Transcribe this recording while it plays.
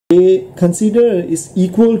they consider is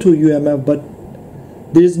equal to UMF, but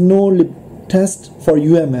there is no test for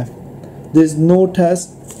UMF, there is no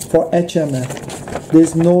test for HMF, there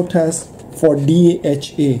is no test for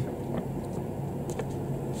DHA.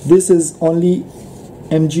 This is only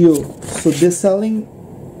MGO, so they're selling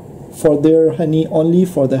for their honey only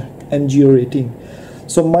for the MGO rating.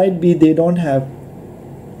 So might be they don't have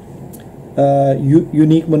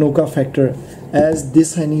unique manuka factor as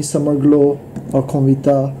this honey Summer Glow or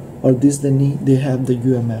Comvita or this honey, they have the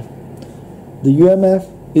UMF. The UMF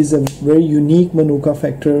is a very unique manuka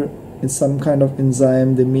factor. It's some kind of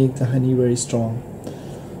enzyme, they make the honey very strong.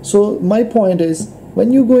 So my point is,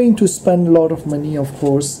 when you're going to spend a lot of money, of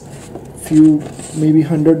course, few maybe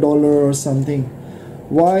 $100 or something,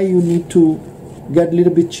 why you need to get a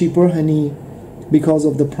little bit cheaper honey because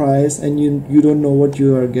of the price, and you don't know what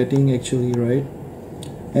you are getting actually, right?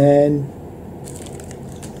 And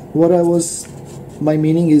my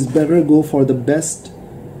meaning is, better go for the best.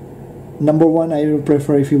 Number one, I will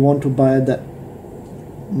prefer, if you want to buy that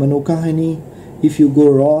manuka honey, if you go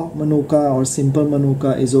raw manuka or simple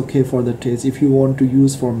manuka is okay for the taste. If you want to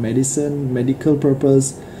use for medicine, medical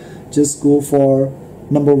purpose, just go for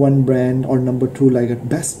number one brand or number two, like a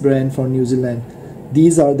best brand for New Zealand.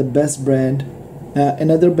 These are the best brand.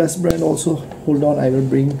 Another best brand also, hold on, I will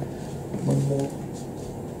bring one more.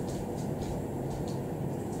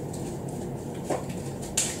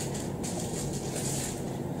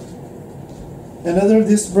 Another,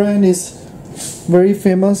 this brand is very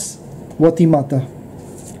famous, Watimata.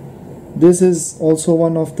 This is also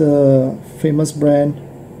one of the famous brand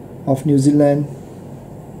of New Zealand.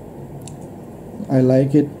 I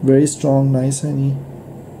like it, very strong, nice honey.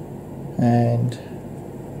 And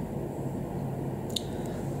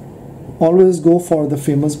always go for the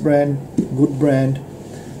famous brand, good brand.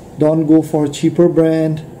 Don't go for cheaper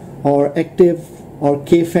brand or active or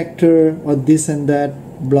K factor or this and that,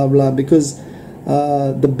 blah blah, because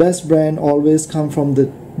the best brand always come from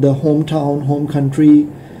the hometown, home country,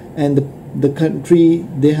 and the country,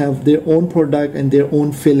 they have their own product and their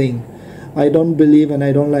own feeling. I don't believe, and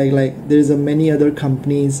I don't like there's many other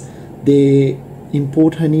companies, they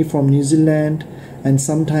import honey from New Zealand and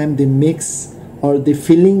sometimes they mix or they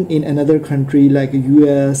filling in another country like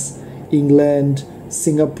US, England,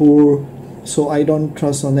 Singapore. So I don't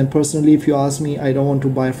trust on them personally. If you ask me, I don't want to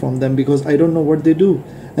buy from them because I don't know what they do,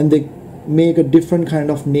 and they make a different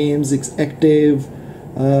kind of names, it's active,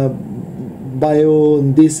 bio,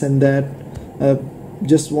 and this and that,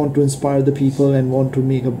 just want to inspire the people and want to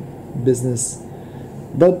make a business.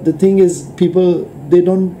 But the thing is, people, they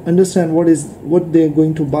don't understand what they're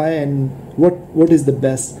going to buy and what is the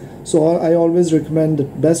best. So I always recommend the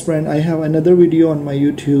best brand. I have another video on my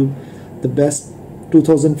YouTube, the best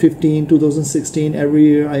 2015, 2016. Every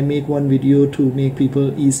year I make one video to make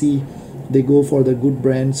people easy, they go for the good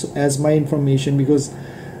brands as my information, because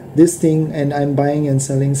this thing, and I'm buying and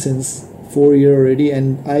selling since 4 years already,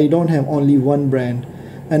 and I don't have only one brand,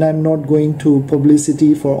 and I'm not going to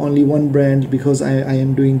publicity for only one brand because I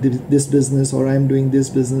am doing this business or I'm doing this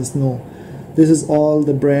business. No, this is all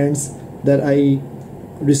the brands that I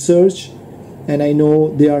research and I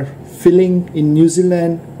know they are filling in New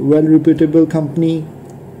Zealand, well reputable company,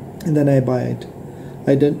 and then I buy it.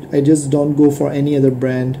 I just don't go for any other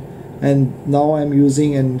brand. And now I'm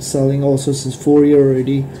using and selling also since 4 years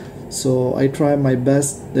already. So I try my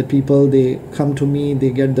best that people, they come to me, they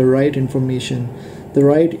get the right information. The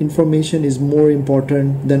right information is more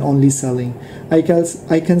important than only selling. I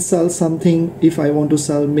can sell something if I want to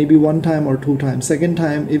sell maybe one time or two times. Second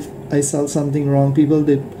time, if I sell something wrong, people,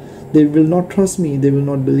 they will not trust me, they will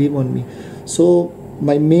not believe on me. So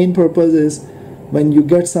my main purpose is, when you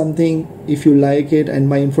get something, if you like it and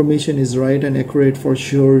my information is right and accurate, for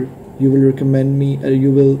sure you will recommend me,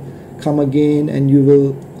 you will come again and you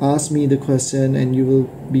will ask me the question and you will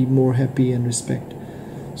be more happy and respect.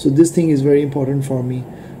 So this thing is very important for me,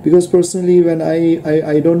 because personally, when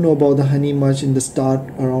I don't know about the honey much in the start,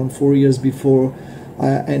 around 4 years before,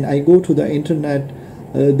 and I go to the internet,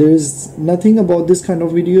 there is nothing about this kind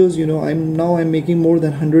of videos. You know, I'm making more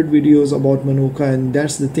than 100 videos about manuka, and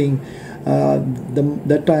that's the thing.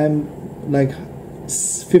 That time, like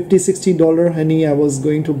 $50-60 honey, I was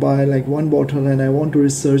going to buy like one bottle, and I want to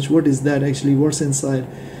research what is that actually, what's inside,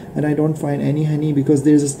 and I don't find any honey, because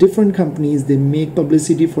there's different companies, they make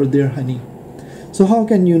publicity for their honey. So how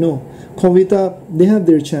can you know? Comvita, they have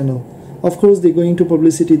their channel, of course they're going to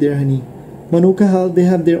publicity their honey. Manuka Health, they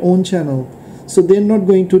have their own channel, so they're not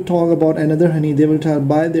going to talk about another honey. They will tell,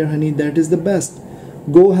 buy their honey, that is the best.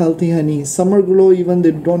 Go Healthy Honey, Summer Glow, even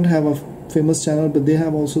they don't have a famous channel, but they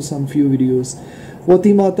have also some few videos.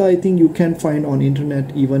 Vatimata, I think you can find on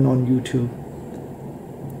internet, even on YouTube.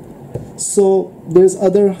 So there's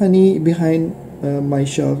other honey behind my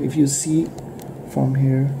shelf. If you see from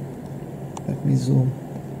here, let me zoom.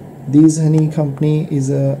 These honey company is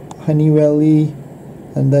a Honey Valley,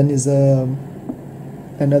 and then is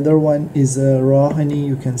another one is a raw honey.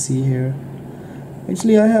 You can see here.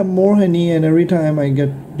 Actually, I have more honey, and every time I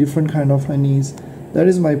get different kind of honeys. That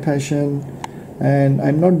is my passion, and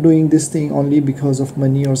I'm not doing this thing only because of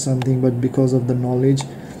money or something, but because of the knowledge.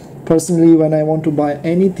 Personally, when I want to buy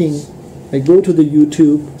anything, I go to the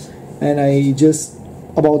YouTube, and I just,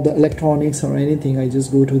 about the electronics or anything, I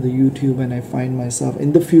just go to the YouTube and I find myself.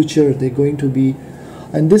 In the future, they're going to be,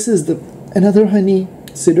 and this is the another honey.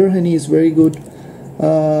 Cedar honey is very good.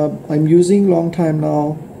 I'm using long time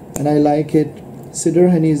now, and I like it. Cedar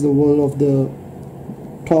honey is the world of the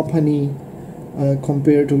top honey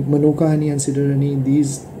compared to manuka honey and cedar honey.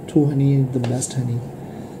 These two honey is the best honey,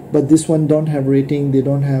 but this one don't have rating. They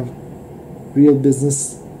don't have real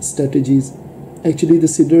business strategies. Actually, the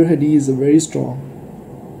cedar honey is very strong,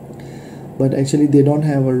 but actually they don't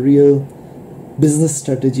have a real business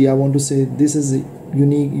strategy. I want to say this is a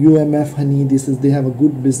unique UMF honey. They have a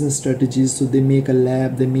good business strategies. So they make a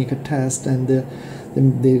lab, they make a test, and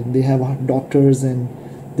they have doctors, and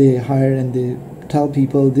they hire and they tell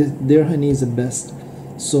people their honey is the best.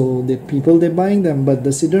 So the people, they're buying them. But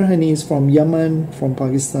the cedar honey is from Yemen, from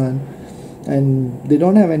Pakistan, and they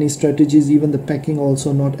don't have any strategies. Even the packing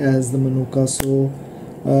also not as the manuka. So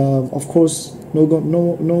of course no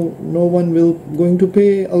one will going to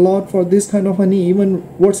pay a lot for this kind of honey. Even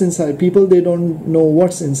what's inside, people, they don't know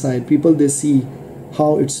what's inside. People, they see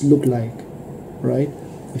how it's look like, right?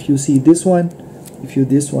 If you see this one,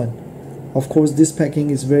 this one, of course this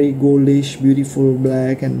packing is very goldish, beautiful,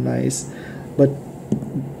 black and nice, but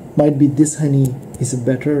might be this honey is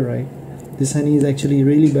better, right? This honey is actually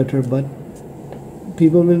really better, but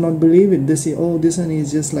people will not believe it. They say, oh, this honey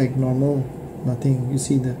is just like normal, nothing. You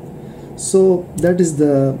see that? So that is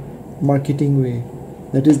the marketing way,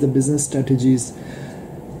 that is the business strategies.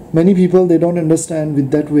 Many people, they don't understand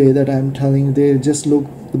with that way that I'm telling. They just look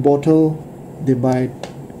the bottle, they buy it.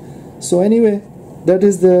 So anyway, that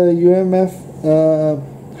is the UMF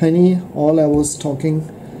honey. All I was talking.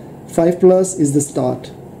 5+ is the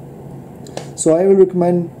start. So I will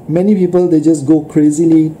recommend many people, they just go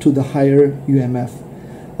crazily to the higher UMF.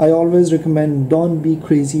 I always recommend, don't be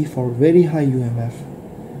crazy for very high UMF.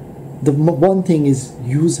 The one thing is,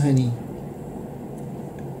 use honey,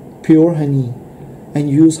 pure honey, and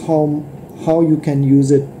use how you can use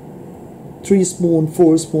it. 3 spoon,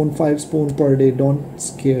 4 spoon, 5 spoon per day. Don't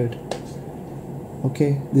scared.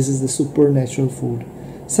 Okay, this is the supernatural food.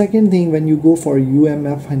 Second thing, when you go for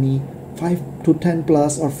UMF honey, 5 to 10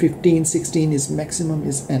 plus or 15, 16 is maximum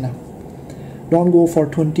is enough. Don't go for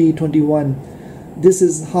 20, 21. This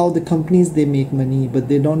is how the companies, they make money, but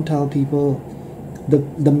they don't tell people.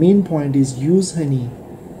 The main point is, use honey.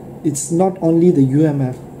 It's not only the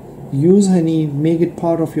UMF. Use honey, make it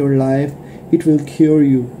part of your life. It will cure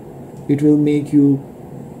you. It will make you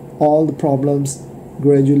all the problems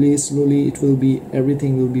gradually, slowly. It will be,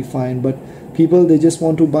 everything will be fine. But people, they just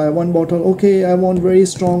want to buy one bottle. Okay, I want very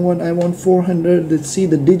strong one. I want 400. Let's see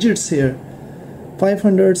the digits here.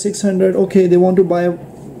 500, 600. Okay, they want to buy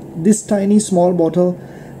this tiny small bottle,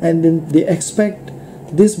 and then they expect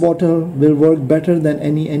this bottle will work better than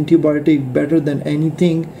any antibiotic, better than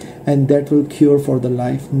anything, and that will cure for the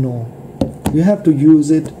life. No, you have to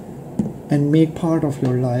use it and make part of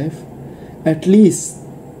your life, at least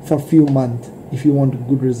for few months, if you want a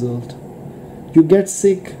good result. You get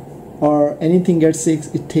sick or anything gets sick,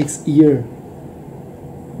 it takes year.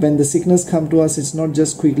 When the sickness come to us, it's not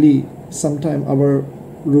just quickly. Sometimes our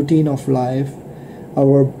routine of life,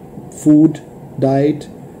 our food, diet,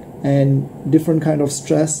 and different kind of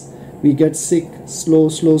stress, we get sick slow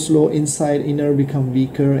inside, inner become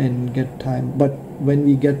weaker and get time. But when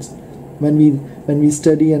we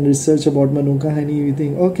study and research about manuka honey, we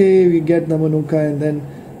think, okay, we get the manuka, and then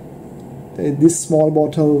this small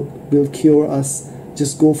bottle will cure us.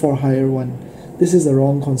 Just go for higher one. This is a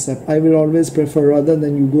wrong concept. I will always prefer, rather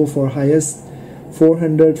than you go for highest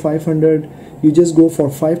 400, 500, you just go for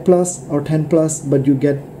 5+ or 10+, but you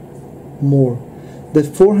get more. The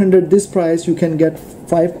 400, this price, you can get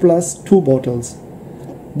 5+ 2 bottles.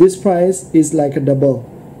 This price is like a double.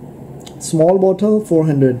 Small bottle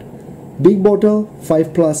 400, big bottle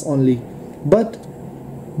 5+ only. But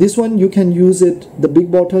this one you can use it, the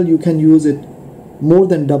big bottle you can use it more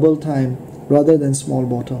than double time rather than small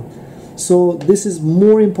bottle. So this is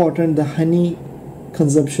more important, the honey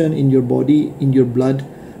consumption in your body, in your blood,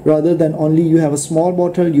 rather than only you have a small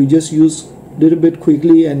bottle, you just use little bit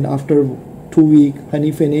quickly, and after 2 weeks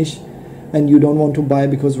honey finish and you don't want to buy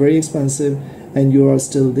because very expensive, and you are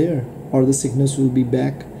still there, or the sickness will be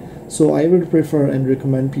back. So I would prefer and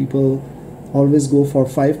recommend people always go for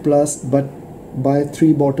 5+, but buy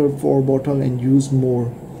 3 bottle, 4 bottle, and use more.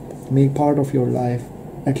 Make part of your life.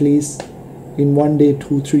 At least in one day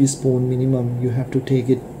 2-3 spoon minimum you have to take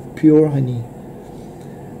it, pure honey,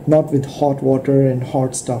 not with hot water and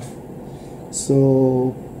hot stuff.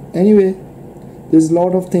 So anyway, there's a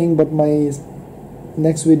lot of things, but my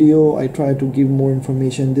next video I try to give more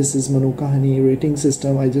information. This is Manuka honey rating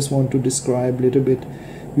system. I just want to describe a little bit.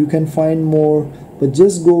 You can find more, but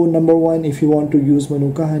just go number 1 if you want to use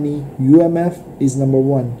Manuka honey. UMF is number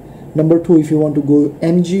 1. Number 2, if you want to go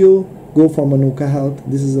MGO, go for Manuka Health.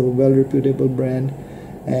 This is a well reputable brand,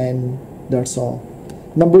 and that's all.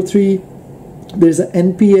 Number 3, there's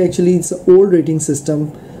an NPA. Actually it's an old rating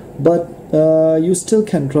system, but you still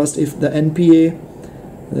can trust if the NPA,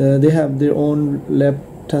 they have their own lab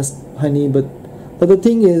test honey, but the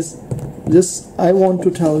thing is, just I want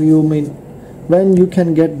to tell you, when you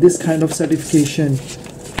can get this kind of certification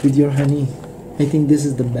with your honey, I think this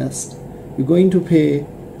is the best. You're going to pay,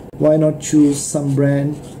 why not choose some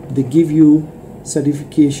brand? They give you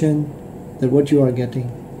certification that what you are getting,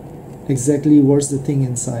 exactly what's the thing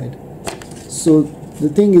inside. So the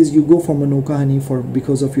thing is, you go for Manuka honey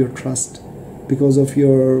because of your trust, because of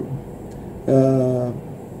your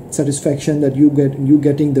satisfaction that you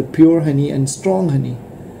getting the pure honey and strong honey.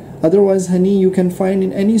 Otherwise honey you can find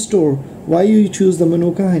in any store. Why you choose the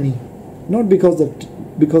Manuka honey? Not because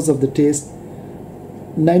of the taste.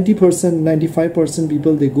 90%, 95%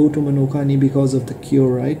 people, they go to Manuka honey because of the cure,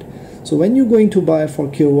 right? So when you're going to buy for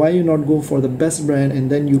cure, why you not go for the best brand,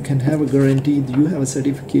 and then you can have a guarantee, you have a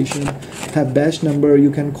certification, have batch number,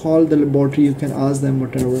 you can call the laboratory, you can ask them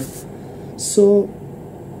whatever. So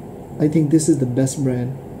I think this is the best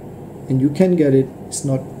brand, and you can get it. It's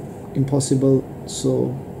not impossible.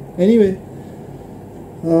 So anyway,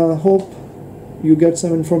 hope you get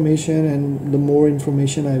some information, and the more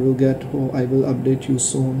information I will get, I will update you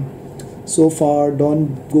soon. So far,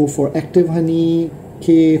 don't go for active honey,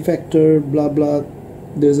 K factor, blah blah.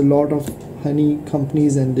 There's a lot of honey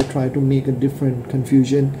companies, and they try to make a different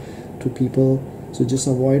confusion to people, so just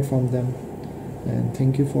avoid from them. And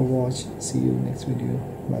thank you for watching. See you next video.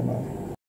 Bye bye.